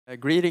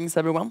Greetings,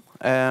 everyone,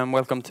 and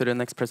welcome to the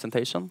next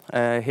presentation.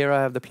 Here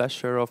I have the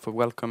pleasure of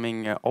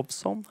welcoming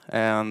Ovzon,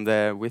 and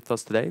with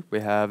us today we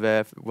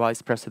have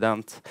Vice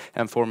President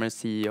and former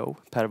CEO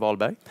Per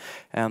Wahlberg,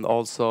 and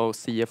also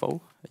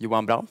CFO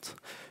Johan Brandt.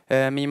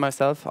 Me,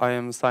 myself, I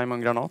am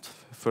Simon Granat,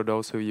 for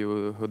those of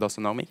you who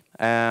doesn't know me.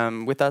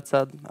 With that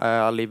said,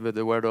 I'll leave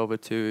the word over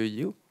to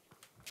you.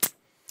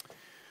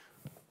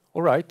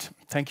 All right,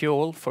 thank you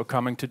all for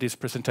coming to this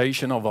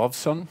presentation of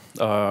Ovzon.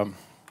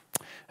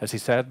 As he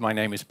said, my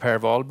name is Per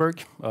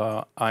Wahlberg.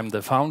 I'm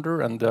the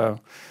founder and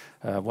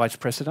vice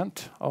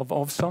president of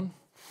Ovzon.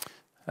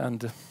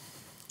 And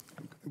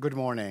good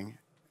morning.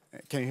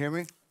 Can you hear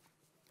me?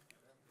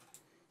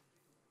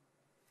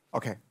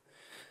 Okay.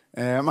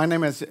 My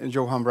name is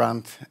Johan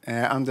Brandt.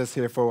 I'm the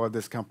CFO of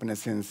this company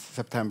since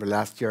September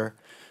last year.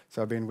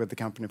 So I've been with the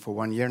company for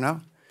 1 year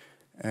now.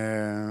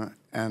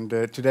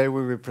 Today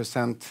we will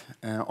present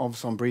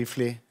Ovzon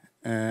briefly.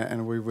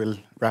 And we will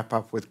wrap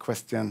up with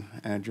questions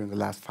during the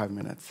last 5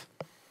 minutes.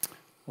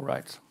 All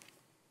right.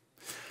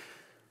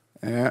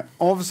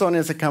 Ovzon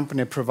is a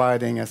company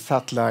providing a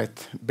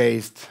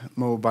satellite-based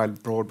mobile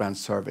broadband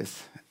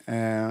service.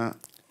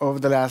 Over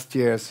the last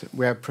years,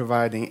 we are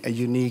providing a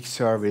unique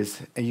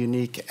service, a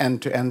unique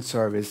end-to-end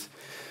service,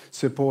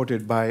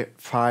 supported by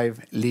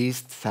 5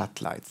 leased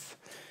satellites.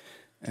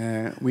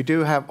 We do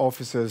have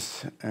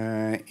offices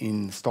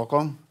in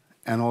Stockholm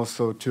and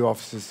also 2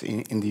 offices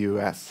in the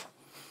US.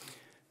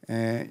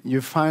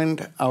 You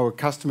find our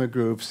customer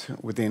groups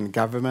within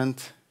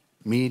government,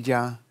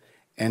 media,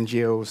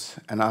 NGOs,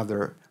 and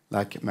other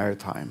like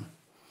maritime.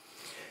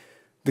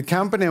 The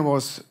company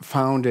was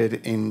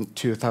founded in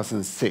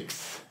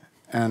 2006,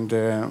 and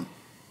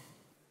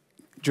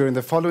during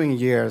the following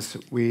years,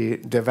 we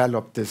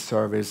developed this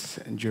service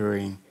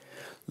during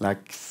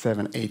like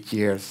 7-8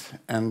 years,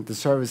 and the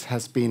service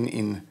has been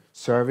in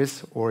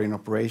service or in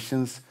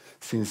operations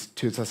since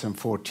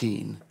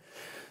 2014.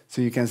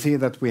 So you can see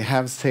that we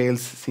have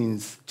sales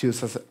since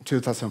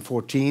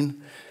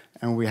 2014,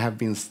 and we have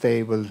been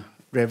stable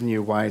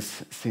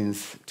revenue-wise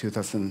since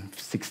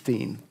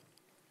 2016.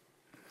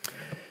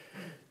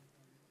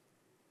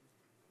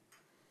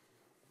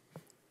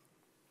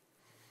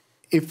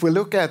 If we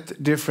look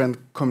at different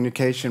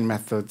communication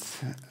methods,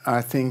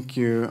 I think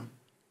you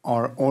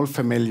are all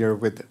familiar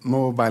with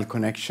mobile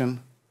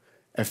connection,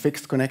 a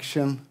fixed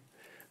connection.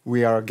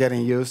 We are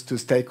getting used to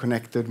stay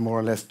connected more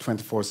or less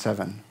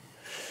 24/7.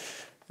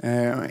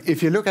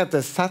 If you look at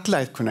the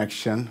satellite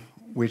connection,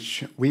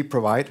 which we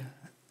provide,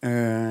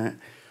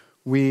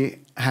 we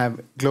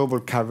have global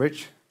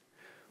coverage.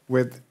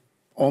 With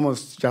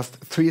almost just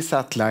 3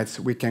 satellites,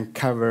 we can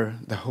cover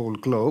the whole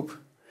globe,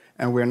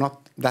 and we're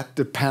not that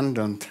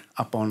dependent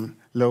upon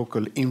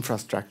local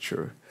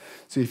infrastructure.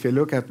 So if you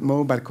look at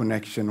mobile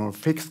connection or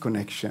fixed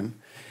connection,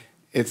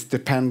 it's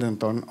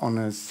dependent on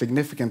a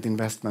significant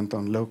investment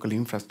on local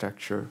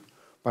infrastructure.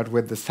 But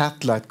with the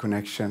satellite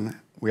connection,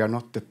 we are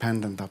not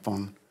dependent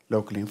upon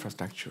local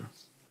infrastructure.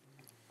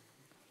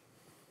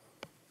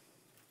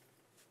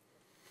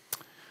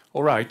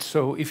 all right,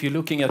 so if you're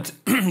looking at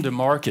the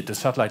market, the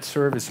satellite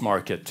service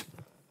market,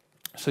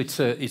 so it's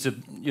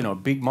a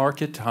big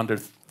market,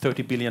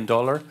 $130 billion,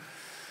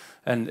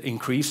 and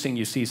increasing.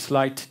 You see a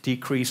slight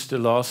decrease the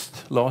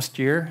last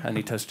year, and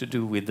it has to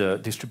do with the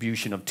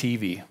distribution of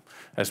TV,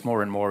 as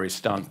more and more is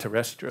done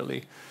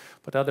terrestrially.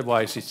 But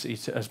otherwise,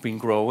 it has been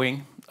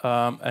growing.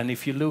 And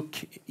if you look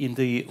in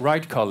the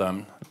right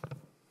column,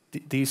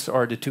 these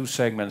are the 2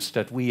 segments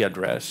that we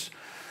address.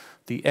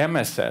 The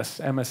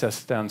MSS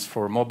stands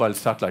for Mobile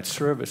Satellite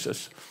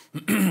Services,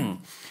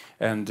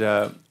 and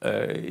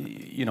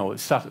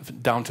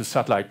down to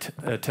satellite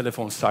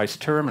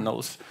telephone-sized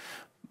terminals.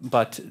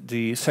 But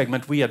the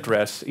segment we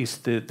address is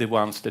the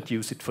ones that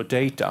use it for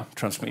data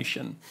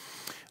transmission.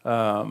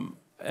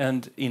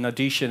 And in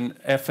addition,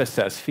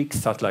 FSS,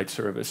 Fixed Satellite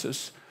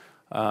Services,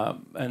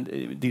 and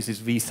this is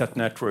VSAT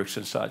networks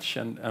and such,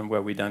 and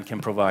where we then can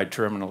provide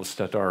terminals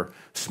that are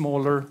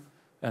smaller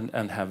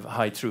and have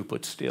high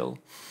throughput still.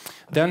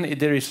 Then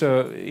there is,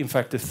 in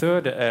fact, a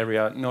third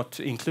area not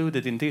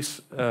included in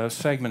this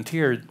segment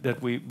here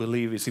that we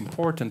believe is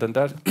important, and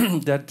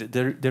that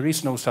there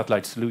is no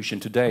satellite solution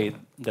today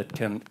that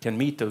can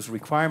meet those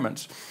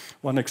requirements.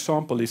 One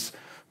example is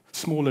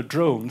smaller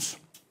drones.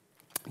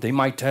 They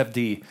might have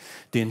the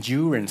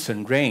endurance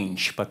and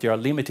range, but they are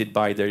limited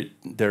by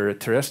their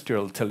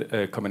terrestrial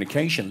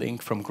communication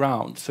link from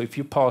ground. So if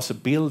you pass a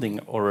building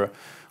or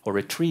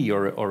a tree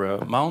or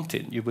a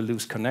mountain, you will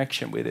lose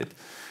connection with it.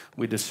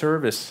 With a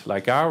service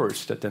like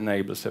ours that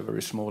enables a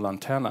very small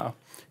antenna,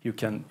 you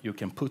can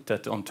put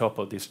that on top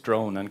of this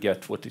drone and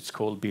get what is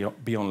called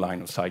beyond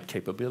line of sight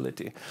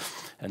capability.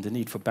 And the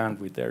need for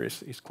bandwidth there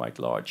is quite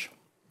large.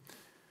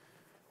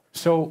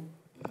 So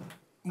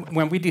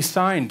when we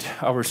designed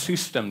our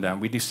system,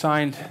 then we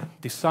designed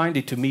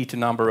it to meet a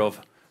number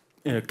of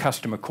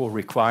customer core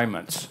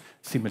requirements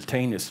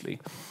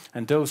simultaneously,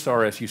 and those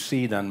are, as you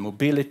see, then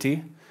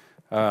mobility,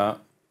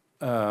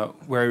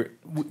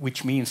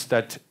 which means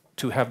that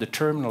to have the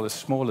terminal as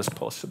small as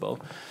possible,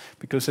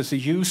 Because as a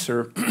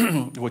user,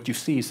 what you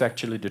see is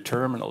actually the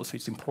terminals.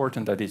 It's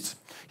important that it's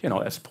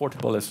as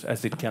portable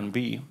as it can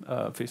be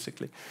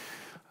physically.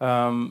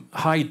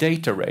 High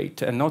data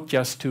rate, and not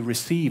just to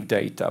receive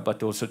data,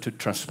 but also to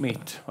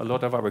transmit. A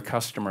lot of our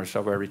customers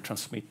are very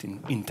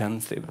transmitting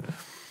intensive.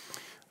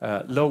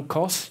 Low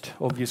cost,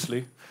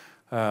 obviously.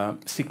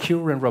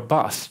 Secure and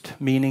robust,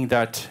 meaning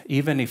that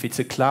even if it's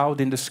a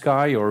cloud in the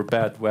sky or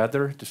bad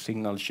weather, the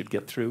signal should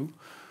get through.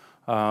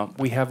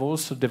 We have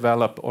also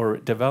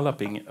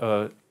developing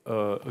a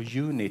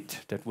unit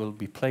that will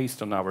be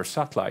placed on our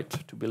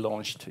satellite to be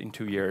launched in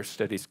 2 years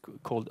that is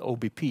called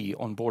OBP,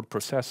 onboard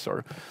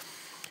processor.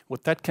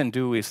 What that can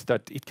do is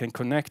that it can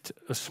connect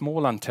a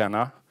small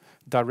antenna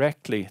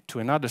directly to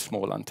another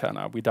small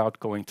antenna without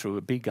going through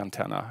a big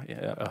antenna,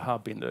 a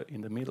hub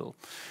in the middle.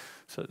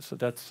 So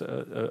that's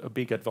a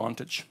big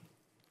advantage.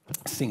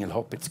 Single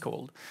hop, it's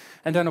called.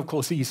 And then, of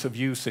course, ease of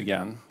use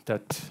again,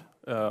 that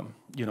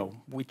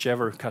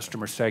whichever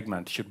customer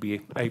segment should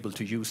be able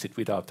to use it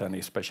without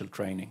any special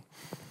training.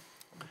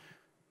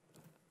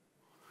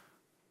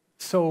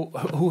 So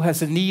who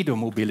has a need of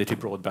mobility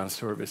broadband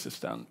services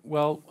then?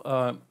 Well,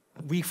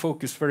 we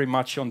focus very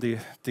much on the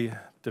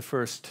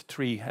first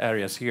 3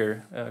 areas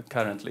here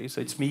currently.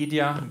 So it's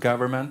media,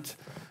 government,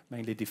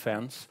 mainly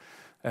defense,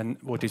 and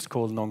what is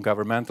called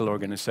non-governmental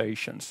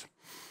organizations.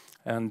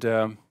 And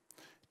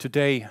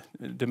today,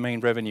 the main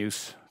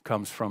revenues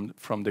comes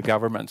from the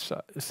government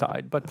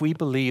side. But we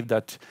believe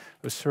that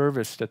a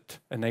service that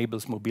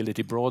enables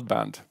mobility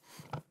broadband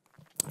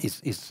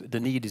the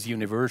need is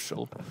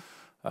universal.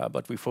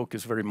 But we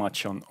focus very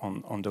much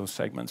on those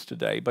segments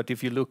today. But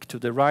if you look to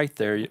the right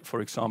there,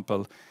 for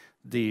example,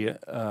 the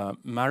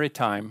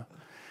maritime,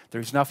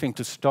 there is nothing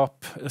to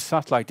stop. A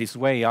satellite is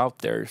way out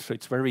there, so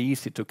it's very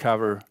easy to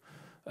cover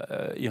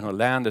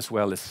land as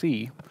well as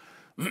sea.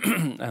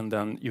 And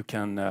then you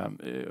can,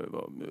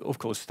 of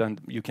course, then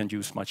you can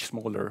use much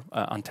smaller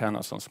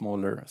antennas on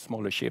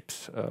smaller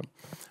ships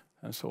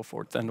and so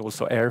forth, and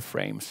also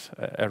airframes,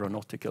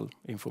 aeronautical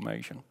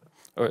information.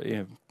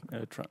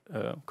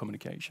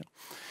 Communication.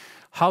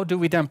 How do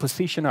we then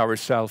position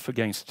ourselves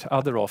against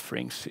other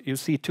offerings? You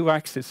see 2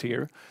 axes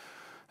here.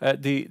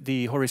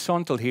 The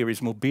horizontal here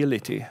is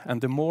mobility,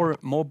 and the more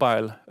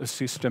mobile a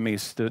system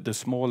is, the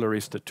smaller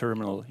is the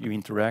terminal you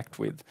interact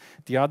with.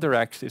 The other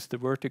axis, the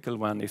vertical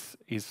one,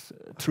 is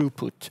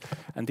throughput,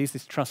 and this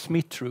is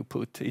transmit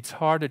throughput. It's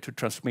harder to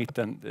transmit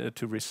than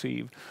to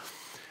receive.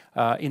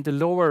 In the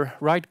lower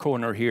right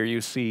corner here,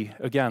 you see,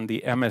 again,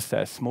 the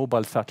MSS,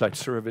 Mobile Satellite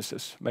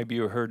Services. Maybe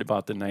you heard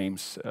about the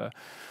names,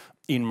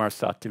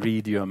 Inmarsat,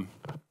 Iridium,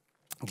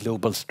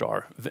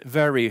 Globalstar.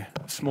 Very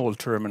small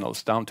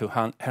terminals, down to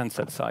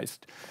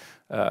handset-sized,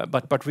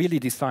 but really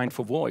designed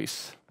for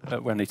voice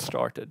when it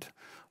started.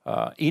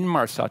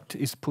 Inmarsat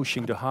is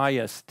pushing the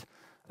highest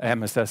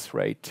MSS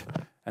rate,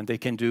 and they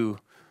can do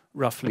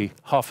roughly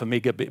half a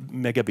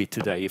megabit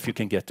today if you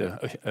can get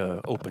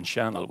a open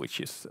channel, which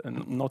is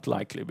not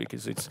likely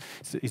because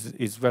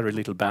it's very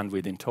little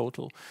bandwidth in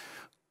total.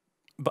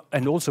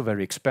 And also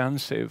very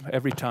expensive.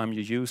 Every time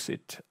you use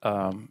it,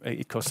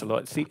 it costs a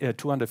lot.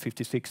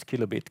 256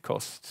 kilobit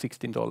costs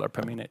 $16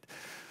 per minute.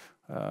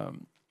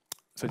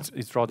 So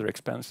it's rather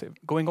expensive.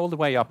 Going all the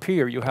way up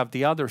here, you have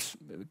the other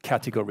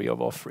category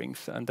of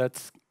offerings, and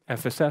that's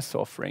FSS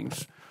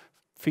offerings,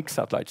 fixed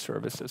satellite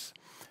services.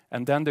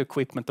 And then the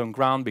equipment on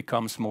ground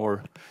becomes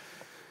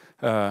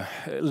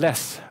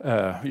less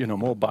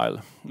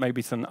mobile. Maybe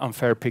it's an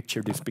unfair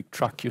picture, this big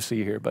truck you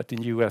see here, but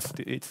in US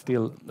it's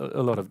still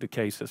a lot of the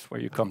cases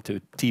where you come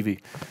to TV,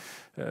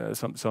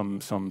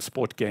 some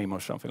sport game or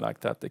something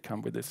like that, they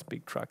come with these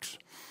big trucks.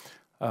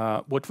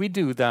 What we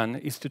do then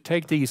is to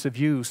take the ease of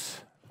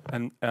use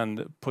and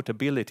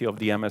portability of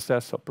the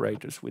MSS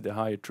operators with the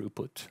higher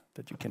throughput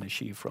that you can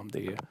achieve from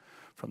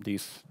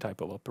these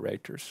type of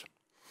operators.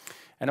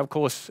 And of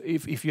course,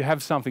 if you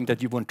have something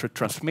that you want to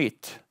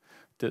transmit,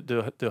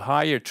 the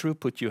higher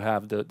throughput you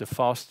have, the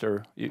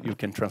faster you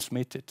can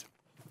transmit it.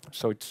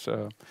 So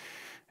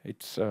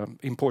it's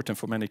important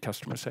for many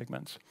customer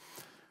segments.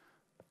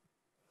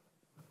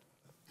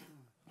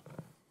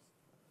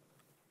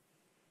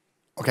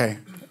 Okay,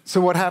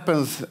 so what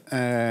happens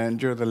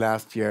during the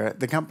last year?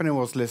 The company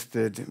was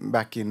listed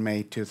back in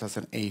May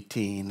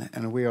 2018,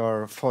 and we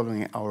are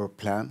following our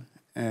plan.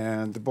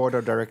 And the board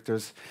of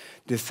directors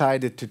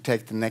decided to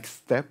take the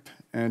next step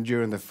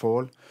during the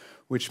fall,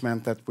 which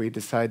meant that we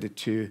decided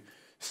to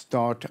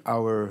start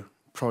our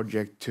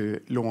project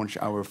to launch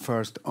our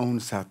first own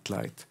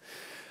satellite.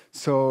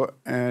 So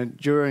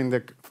during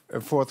the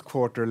 4th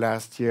quarter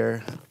last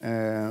year,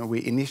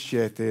 we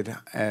initiated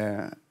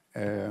a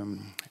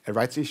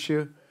rights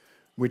issue,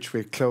 which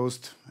we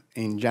closed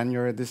in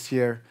January this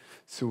year.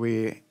 So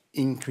we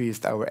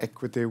increased our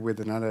equity with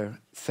another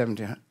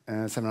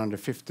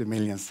 750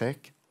 million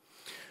SEK.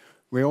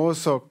 We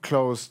also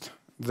closed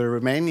the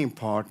remaining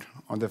part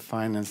of the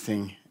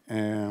financing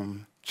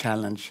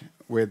challenge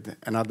with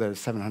another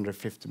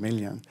 750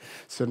 million.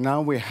 So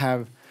now we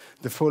have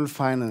the full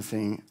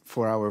financing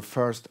for our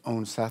first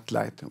own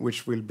satellite,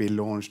 which will be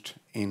launched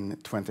in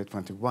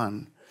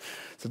 2021.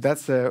 So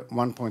that's a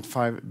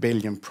 1.5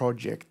 billion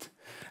project.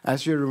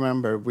 As you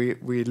remember,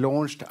 we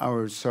launched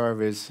our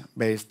service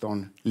based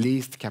on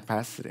leased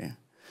capacity,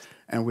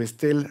 and we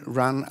still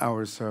run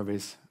our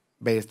service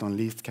based on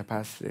leased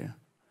capacity.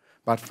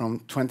 But from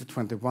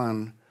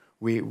 2021,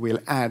 we will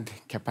add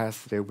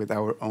capacity with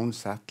our own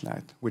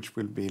satellite, which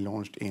will be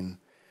launched in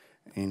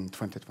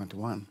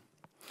 2021.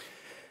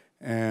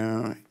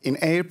 In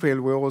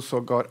April, we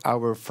also got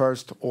our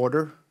first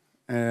order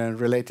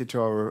related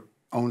to our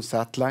own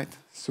satellite.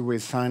 So we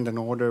signed an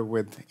order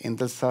with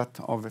Intelsat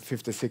of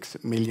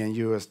 $56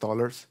 million.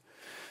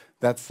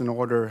 That's an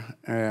order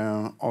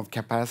of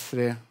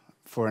capacity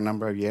for a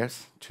number of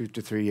years, 2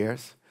 to 3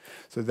 years.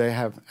 So they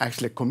have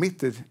actually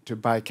committed to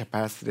buy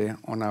capacity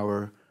on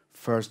our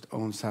first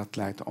own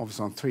satellite,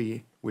 Ovzon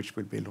 3, which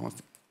will be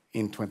launched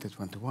in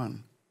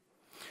 2021.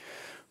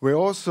 We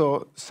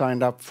also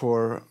signed up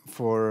for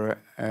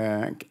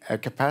a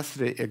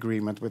capacity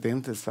agreement with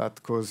Intelsat,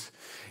 because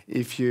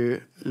if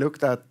you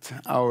looked at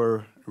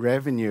our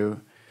revenue,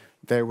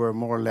 they were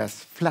more or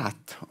less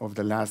flat over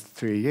the last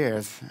 3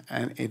 years,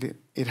 and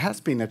it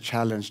has been a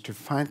challenge to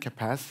find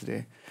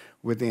capacity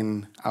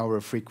within our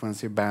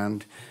frequency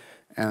band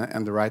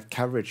and the right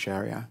coverage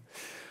area.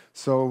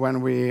 So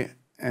when we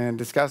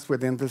discussed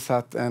with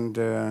Intelsat and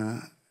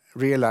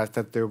realized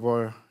that there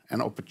were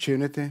an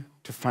opportunity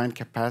to find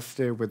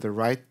capacity with the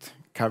right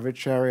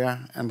coverage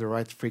area and the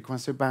right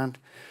frequency band,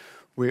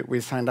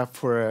 we signed up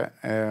for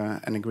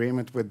an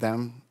agreement with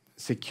them,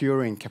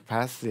 securing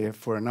capacity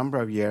for a number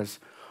of years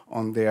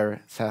on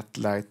their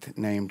satellite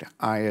named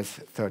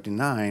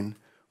IS-39,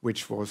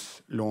 which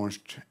was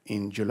launched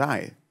in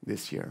July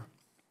this year.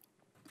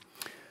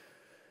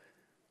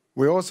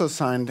 We also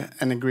signed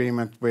an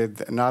agreement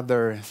with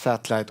another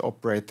satellite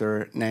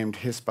operator named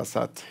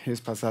Hispasat.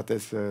 Hispasat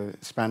is a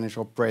Spanish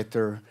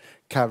operator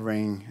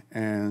covering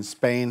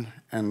Spain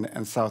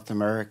and South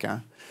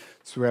America.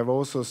 So we have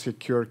also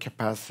secured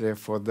capacity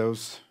for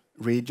those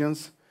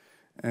regions.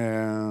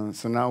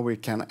 So now we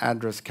can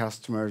address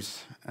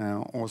customers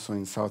also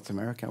in South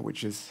America,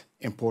 which is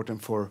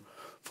important for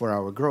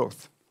our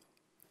growth.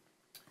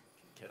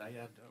 Can I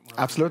add one?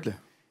 Absolutely.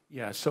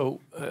 Yeah, so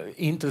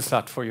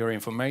Intelsat, for your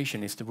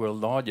information, is the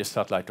world's largest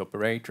satellite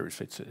operator.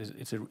 So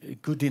it's a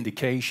good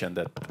indication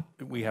that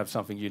we have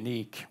something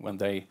unique when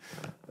they,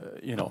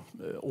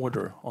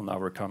 order on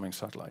our coming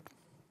satellite.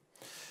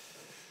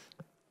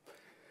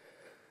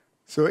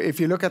 So if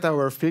you look at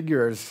our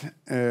figures,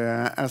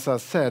 as I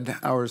said,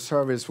 our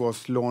service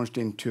was launched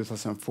in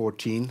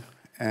 2014,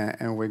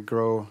 and we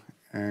grow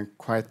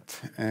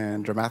quite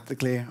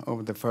dramatically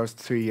over the first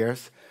 3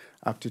 years,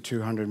 up to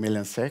 200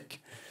 million SEK.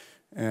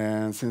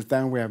 Since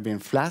then, we have been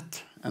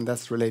flat, and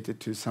that's related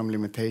to some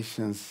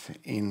limitations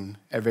in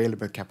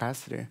available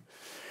capacity.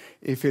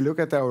 If you look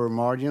at our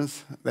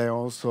margins, they're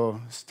also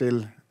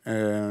still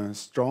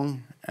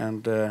strong,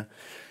 and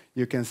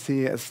you can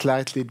see a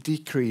slightly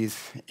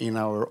decrease in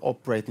our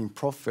operating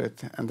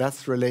profit, and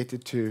that's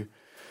related to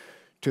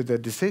the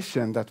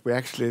decision that we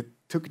actually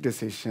took a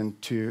decision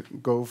to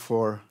go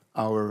for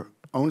our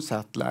own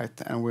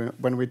satellite. And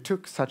when we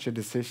took such a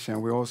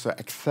decision, we also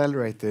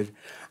accelerated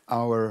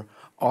our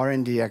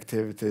R&D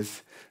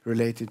activities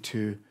related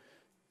to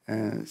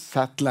the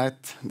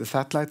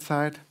satellite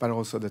side, but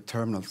also the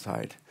terminal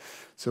side.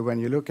 So when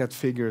you look at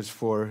figures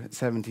for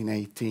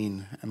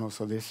 17-18 and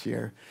also this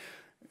year,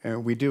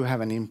 we do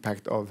have an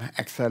impact of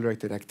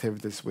accelerated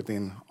activities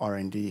within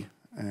R&D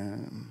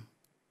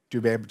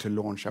to be able to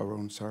launch our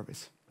own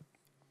service.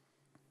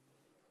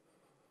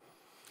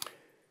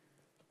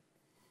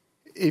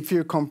 If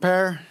you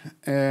compare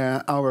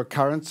our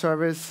current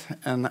service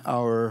and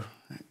our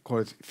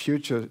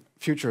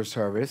future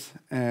service,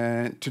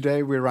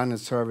 today we run a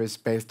service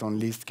based on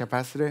leased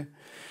capacity.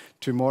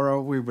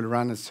 Tomorrow we will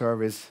run a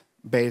service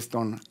based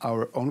on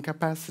our own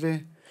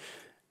capacity,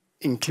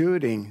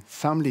 including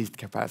some leased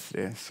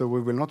capacity. So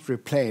we will not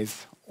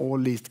replace all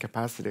leased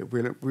capacity.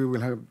 We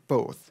will have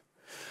both.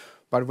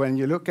 But when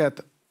you look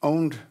at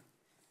owned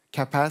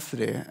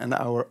capacity and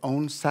our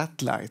own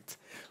satellite,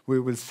 we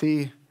will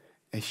see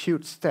a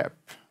huge step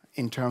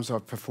in terms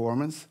of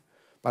performance,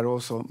 but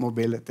also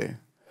mobility.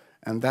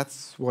 And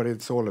that's what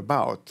it's all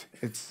about.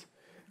 It's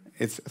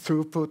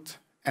throughput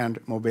and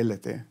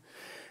mobility.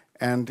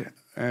 And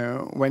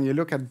when you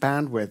look at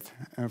bandwidth,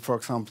 for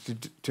example,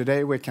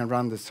 today we can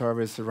run the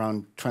service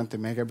around 20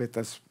 megabit,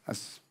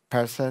 as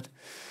Per said.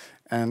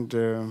 And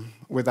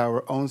with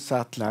our own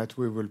satellite,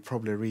 we will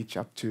probably reach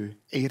up to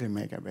 80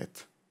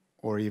 megabit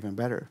or even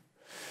better.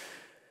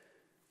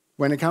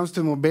 When it comes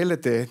to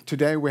mobility,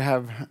 today we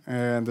have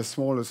the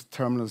smallest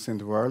terminals in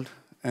the world,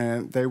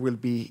 and they will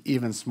be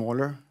even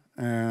smaller.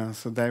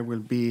 So they will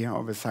be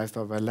of the size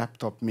of a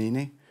laptop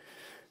mini,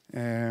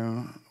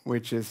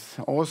 which is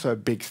also a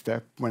big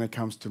step when it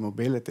comes to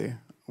mobility.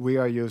 We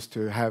are used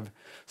to have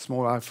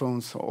small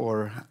iPhones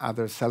or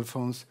other cell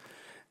phones.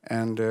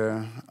 And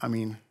I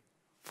mean,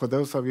 for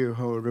those of you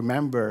who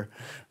remember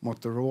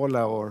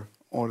Motorola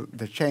or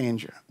the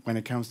change when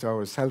it comes to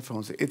our cell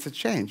phones, it's a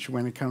change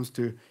when it comes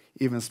to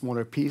even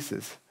smaller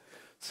pieces.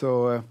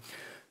 So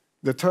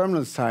The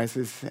terminal size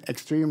is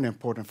extremely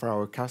important for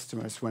our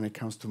customers when it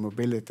comes to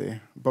mobility,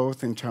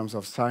 both in terms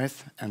of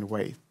size and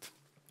weight.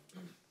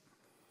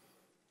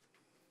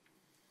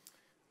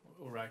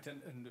 All right,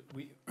 and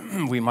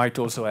we might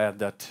also add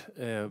that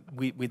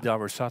with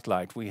our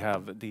satellite we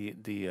have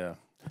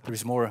there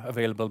is more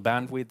available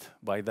bandwidth.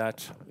 By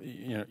that,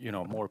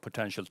 more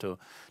potential to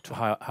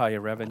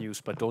higher revenues,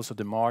 but also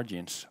the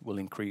margins will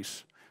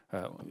increase,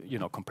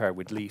 compared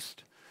with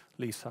leased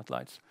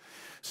satellites.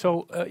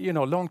 So,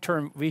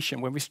 long-term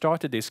vision. When we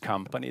started this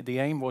company, the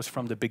aim was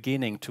from the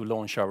beginning to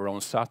launch our own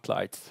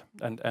satellites.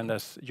 And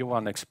as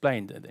Johan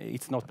explained,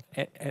 it's not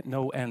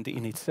no end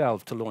in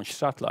itself to launch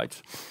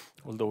satellites,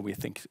 although we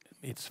think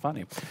it's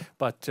funny.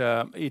 But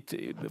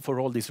for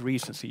all these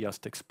reasons he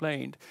just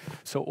explained.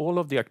 So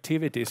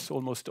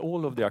almost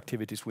all of the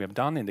activities we have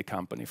done in the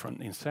company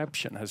from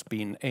inception has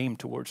been aimed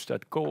towards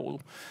that goal.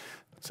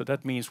 So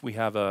that means we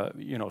have a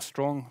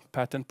strong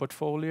patent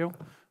portfolio,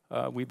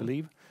 we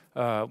believe.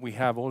 We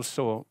have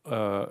also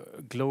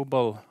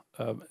global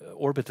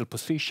orbital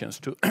positions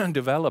to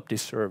develop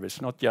this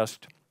service, not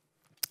just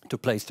to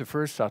place the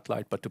first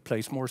satellite, but to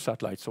place more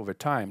satellites over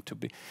time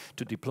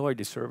to deploy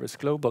this service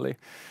globally.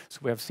 So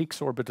we have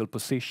 6 orbital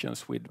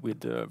positions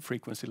with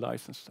frequency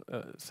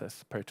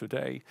licenses per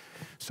today.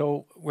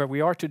 So where we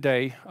are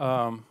today,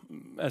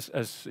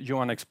 as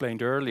Johan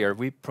explained earlier,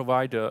 we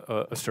provide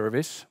a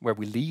service where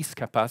we lease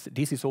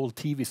capacity. This is all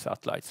TV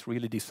satellites,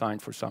 really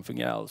designed for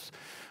something else.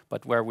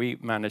 But where we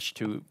managed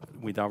to,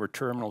 with our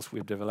terminals,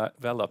 we've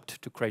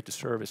developed to create a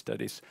service that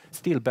is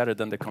still better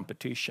than the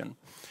competition.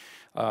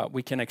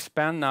 We can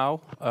expand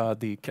now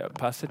the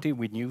capacity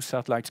with new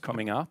satellites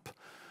coming up.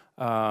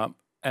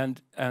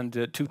 And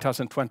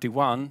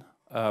 2021,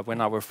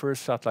 when our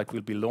first satellite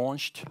will be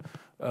launched,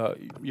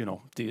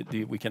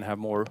 we can have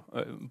more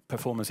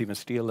performance even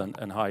still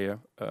and higher,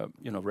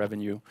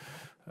 revenue.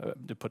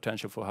 The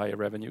potential for higher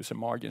revenues and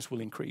margins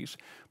will increase.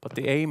 But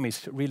the aim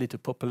is really to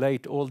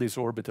populate all these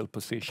orbital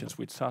positions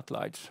with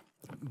satellites.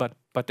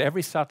 But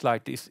every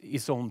satellite is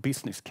its own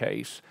business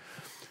case.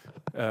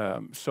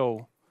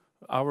 So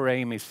our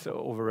aim is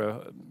over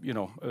a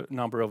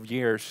number of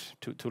years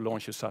to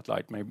launch a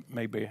satellite,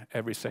 maybe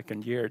every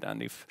second year,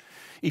 then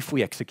if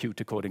we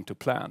execute according to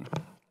plan.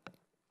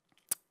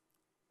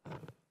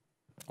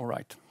 All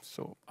right.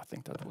 So I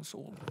think that was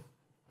all.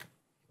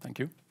 Thank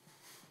you.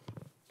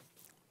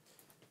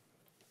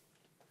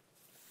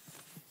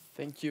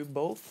 Thank you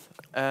both.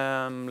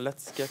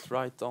 Let's get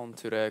right on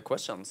to the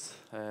questions.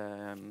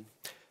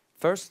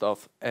 First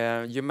off,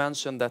 you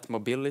mentioned that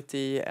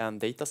mobility and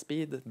data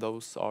speed,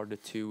 those are the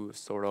 2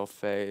 sort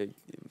of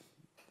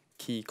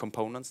key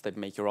components that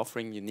make your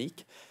offering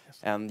unique. Yes.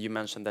 And you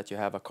mentioned that you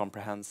have a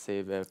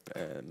comprehensive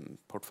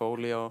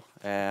portfolio.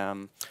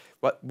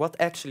 What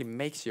actually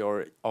makes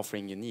your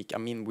offering unique? I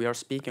mean, we are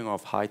speaking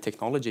of high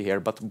technology here,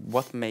 but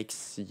what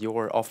makes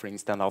your offering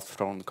stand out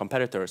from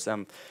competitors?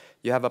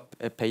 You have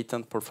a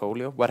patent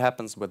portfolio. What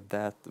happens with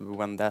that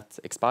when that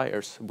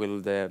expires?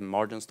 Will the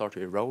margin start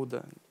to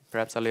erode?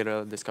 Perhaps a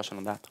little discussion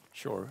on that.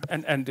 Sure.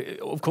 And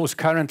of course,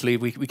 currently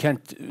we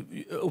can't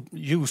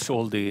use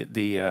all the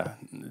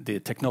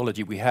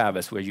technology we have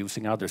as we're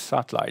using other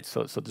satellites.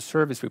 So the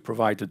service we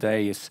provide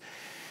today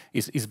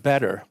is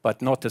better,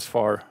 but not as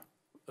far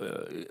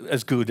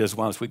as good as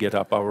once we get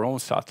up our own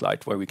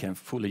satellite where we can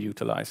fully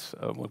utilize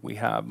what we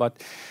have.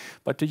 But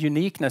the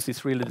uniqueness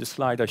is really the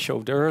slide I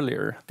showed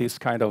earlier, this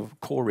kind of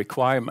core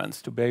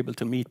requirements to be able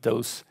to meet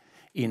those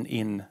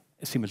in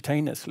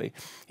simultaneously.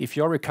 If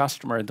you're a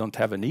customer and don't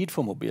have a need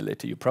for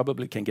mobility, you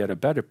probably can get a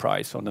better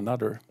price on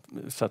another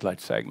satellite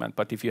segment.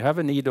 But if you have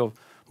a need of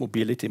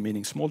mobility,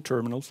 meaning small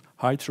terminals,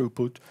 high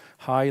throughput,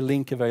 high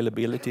link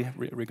availability,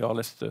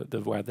 regardless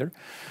the weather,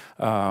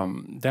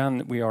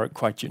 then we are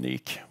quite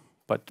unique.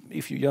 But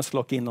if you just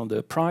lock in on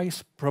the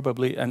price,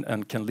 probably,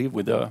 and can live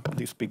with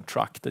this big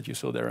truck that you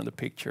saw there in the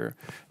picture,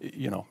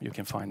 you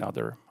can find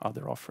other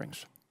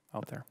offerings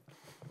out there.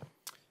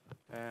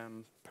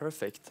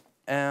 Perfect.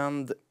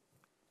 And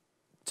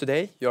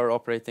today you are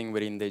operating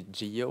within the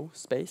GEO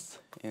space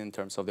in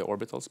terms of the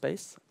orbital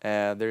space.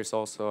 There is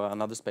also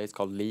another space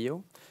called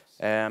LEO.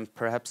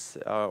 Perhaps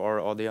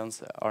our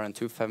audience aren't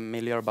too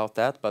familiar about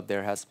that, but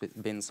there has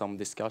been some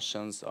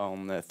discussions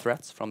on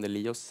threats from the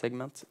LEO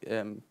segment.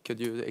 Could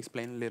you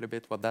explain a little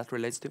bit what that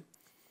relates to?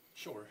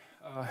 Sure.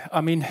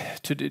 I mean,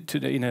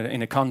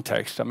 in a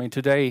context, I mean,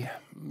 today,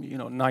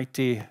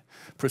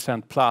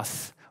 90%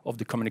 plus of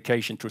the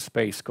communication through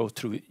space goes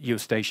through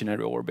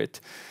geostationary orbit.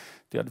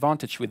 The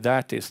advantage with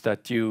that is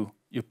that you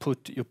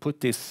put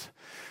this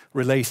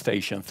relay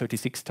station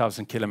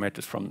 36,000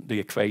 kilometers from the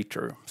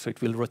equator, so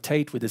it will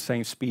rotate with the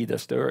same speed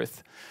as the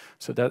Earth,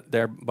 so that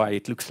thereby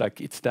it looks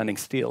like it's standing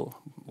still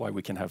while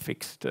we can have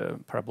fixed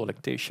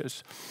parabolic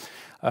dishes.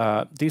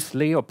 These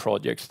LEO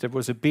projects, there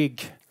was a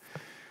big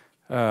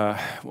it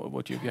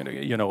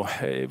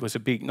was a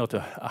big, not a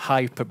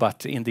hype,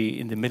 but in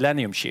the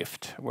millennium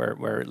shift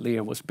where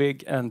LEO was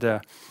big, and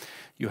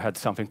you had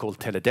something called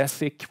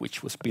Teledesic,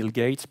 which was Bill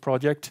Gates'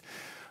 project.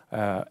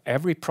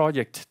 Every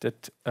project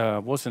that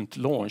wasn't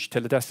launched,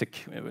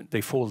 Teledesic,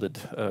 they folded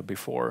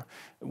before,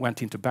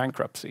 went into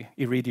bankruptcy.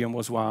 Iridium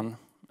was one.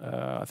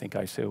 I think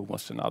ICO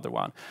was another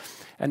one.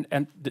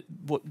 And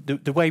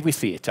the way we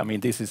see it, I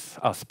mean, this is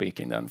us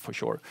speaking then for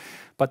sure.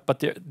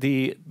 But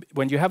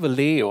when you have a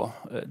LEO,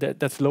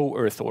 that's low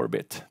Earth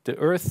orbit. The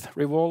Earth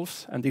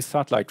revolves and this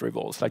satellite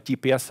revolves, like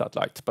GPS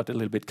satellites, but a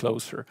little bit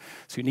closer.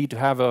 So you need to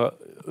have a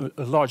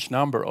large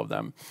number of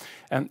them.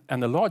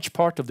 And a large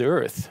part of the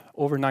Earth,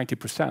 over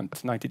 90%,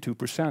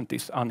 92%,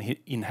 is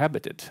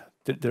uninhabited.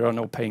 There are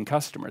no paying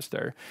customers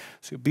there.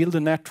 So you build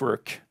a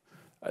network.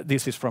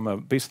 This is from a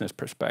business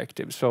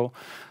perspective. So,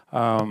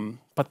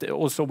 but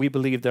also we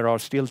believe there are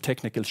still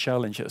technical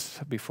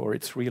challenges before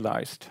it's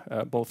realized,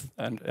 both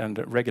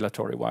and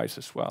regulatory-wise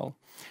as well.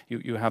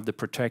 You have the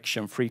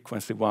protection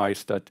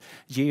frequency-wise that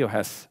GEO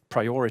has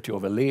priority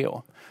over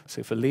LEO.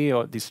 So if a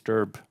LEO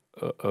disturb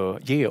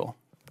GEO,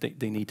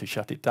 they need to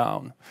shut it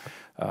down.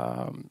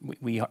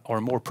 We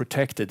are more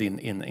protected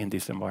in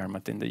this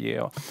environment in the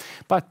GEO.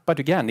 But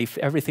again, if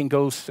everything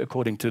goes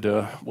according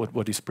to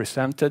what is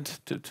presented,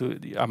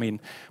 I mean,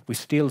 we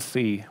still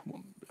see,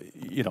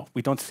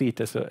 we don't see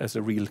it as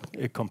a real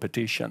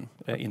competition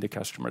in the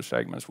customer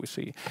segments we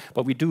see.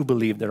 But we do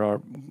believe there are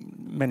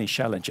many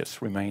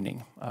challenges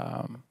remaining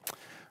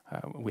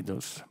with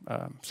those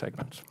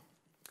segments.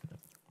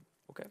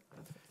 Okay.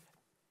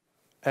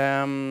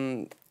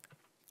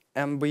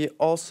 And we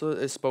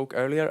also spoke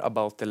earlier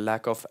about the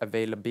lack of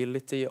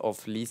availability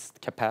of leased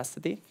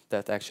capacity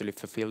that actually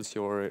fulfills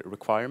your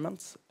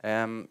requirements.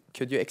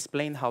 Could you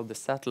explain how the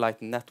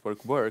satellite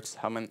network works?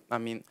 I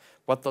mean,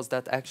 what does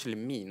that actually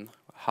mean?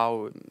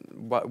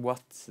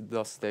 What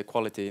does the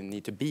quality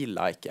need to be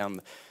like?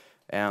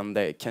 And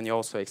can you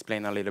also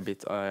explain a little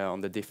bit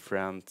on the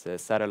different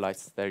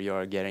satellites that you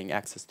are getting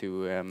access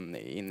to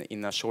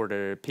in a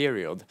shorter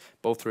period,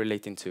 both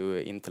relating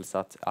to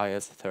Intelsat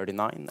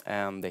IS-39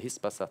 and the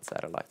Hispasat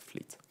satellite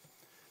fleet?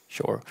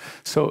 Sure.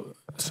 So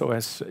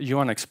as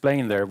Johan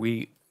explained there,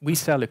 we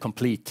sell a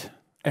complete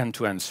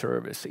end-to-end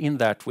service. In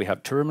that we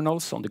have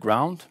terminals on the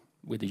ground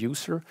with the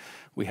user.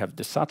 We have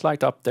the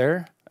satellite up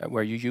there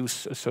where you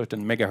use a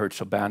certain megahertz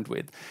of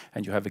bandwidth,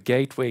 and you have a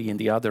gateway in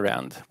the other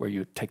end where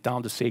you take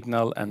down the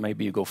signal and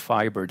maybe you go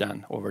fiber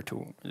then over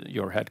to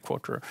your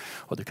headquarter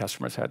or the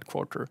customer's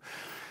headquarter.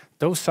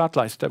 Those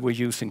satellites that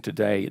we're using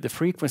today, the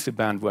frequency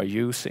band we're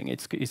using,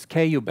 it's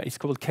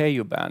called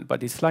KU band,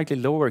 but it's slightly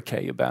lower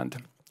KU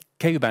band.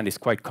 KU band is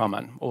quite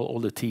common. All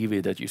the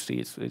TV that you see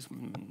is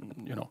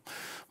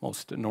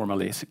most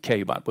normally is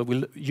KU band, but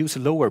we'll use a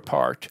lower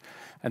part.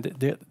 And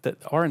there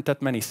aren't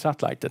that many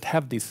satellites that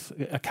have this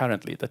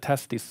currently, that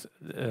has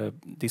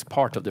this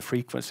part of the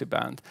frequency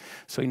band.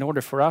 So in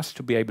order for us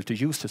to be able to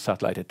use the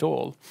satellite at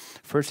all,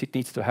 first it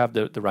needs to have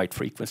the right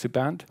frequency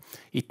band.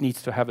 It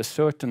needs to have a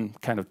certain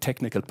kind of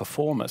technical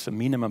performance, a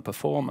minimum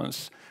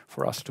performance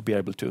for us to be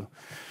able to.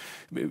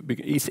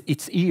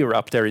 Its ear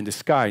up there in the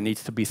sky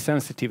needs to be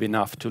sensitive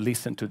enough to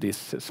listen to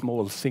this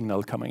small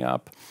signal coming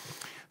up.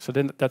 So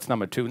then that's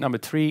number two. Number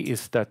three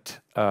is that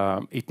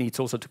it needs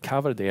also to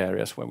cover the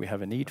areas where we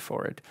have a need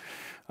for it.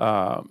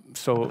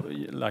 So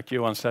like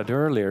Johan said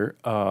earlier,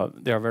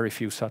 there are very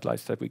few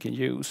satellites that we can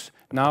use.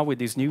 Now with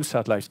these new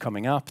satellites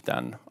coming up,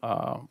 then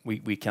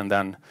we can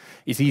then,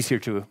 it's easier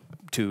to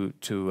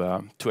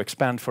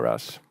expand for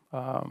us.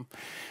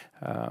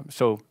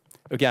 So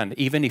again,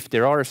 even if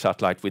there are a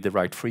satellite with the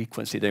right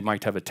frequency, they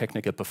might have a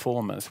technical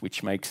performance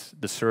which makes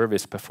the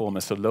service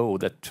performance so low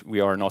that we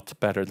are not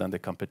better than the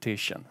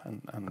competition.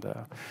 And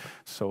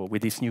so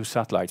with these new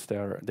satellites, they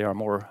are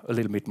a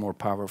little bit more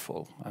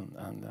powerful,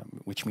 and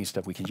which means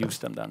that we can use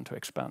them then to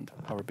expand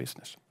our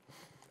business.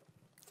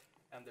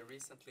 And the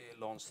recently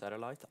launched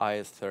satellite,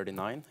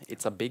 IS-39,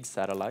 it's a big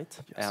satellite,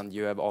 yes. And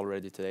you have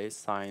already today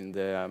signed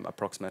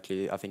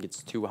approximately, I think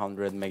it's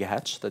 200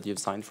 megahertz that you've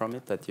signed from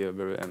it, that you've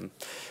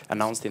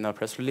announced in our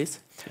press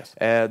release. Yes.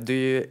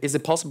 Is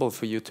it possible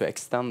for you to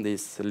extend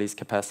this lease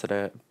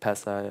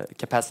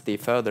capacity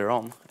further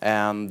on?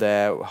 And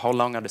how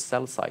long are the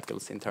cell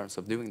cycles in terms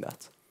of doing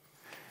that?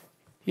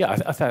 Yeah,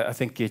 I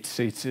think it's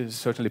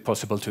certainly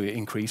possible to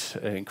increase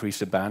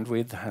the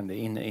bandwidth, and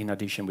in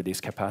addition with this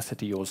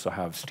capacity, you also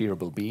have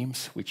steerable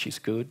beams, which is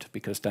good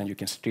because then you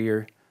can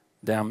steer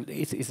them.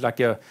 It's like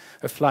a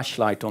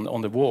flashlight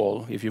on the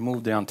wall. If you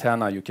move the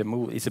antenna, you can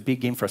move. It's a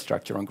big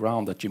infrastructure on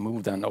ground that you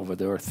move then over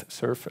the Earth's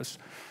surface.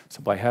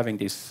 So by having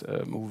these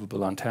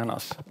movable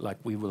antennas, like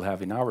we will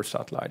have in our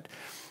satellite,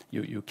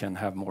 you can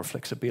have more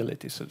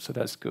flexibility, so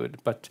that's good.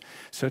 But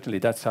certainly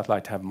that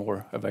satellite have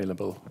more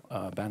available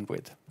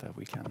bandwidth that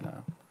we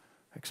can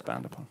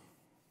expand upon.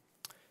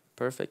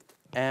 Perfect.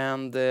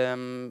 And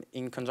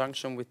in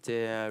conjunction with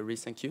the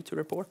recent Q2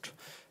 report,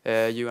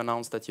 you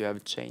announced that you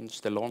have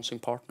changed the launching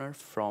partner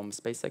from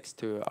SpaceX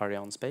to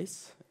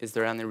Arianespace. Is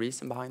there any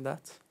reason behind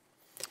that?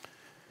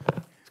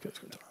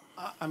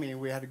 I mean,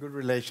 we had good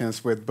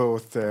relations with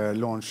both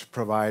launch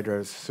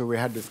providers, so we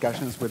had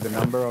discussions with a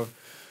number of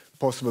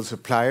possible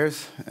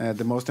suppliers.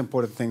 The most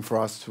important thing for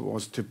us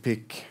was to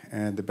pick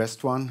the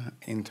best one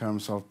in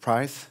terms of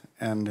price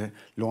and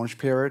launch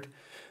period.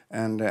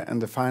 And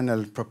the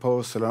final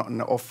proposal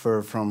and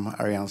offer from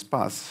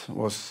Arianespace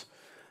was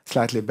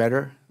slightly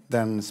better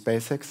than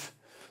SpaceX.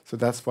 So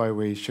that's why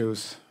we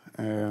choose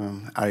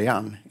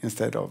Ariane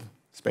instead of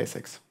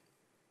SpaceX.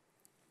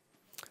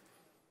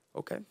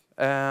 Okay.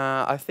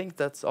 I think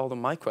that's all of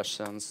my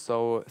questions.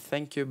 So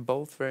thank you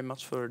both very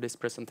much for this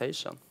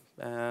presentation.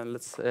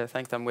 Let's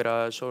thank them with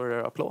a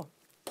short applause.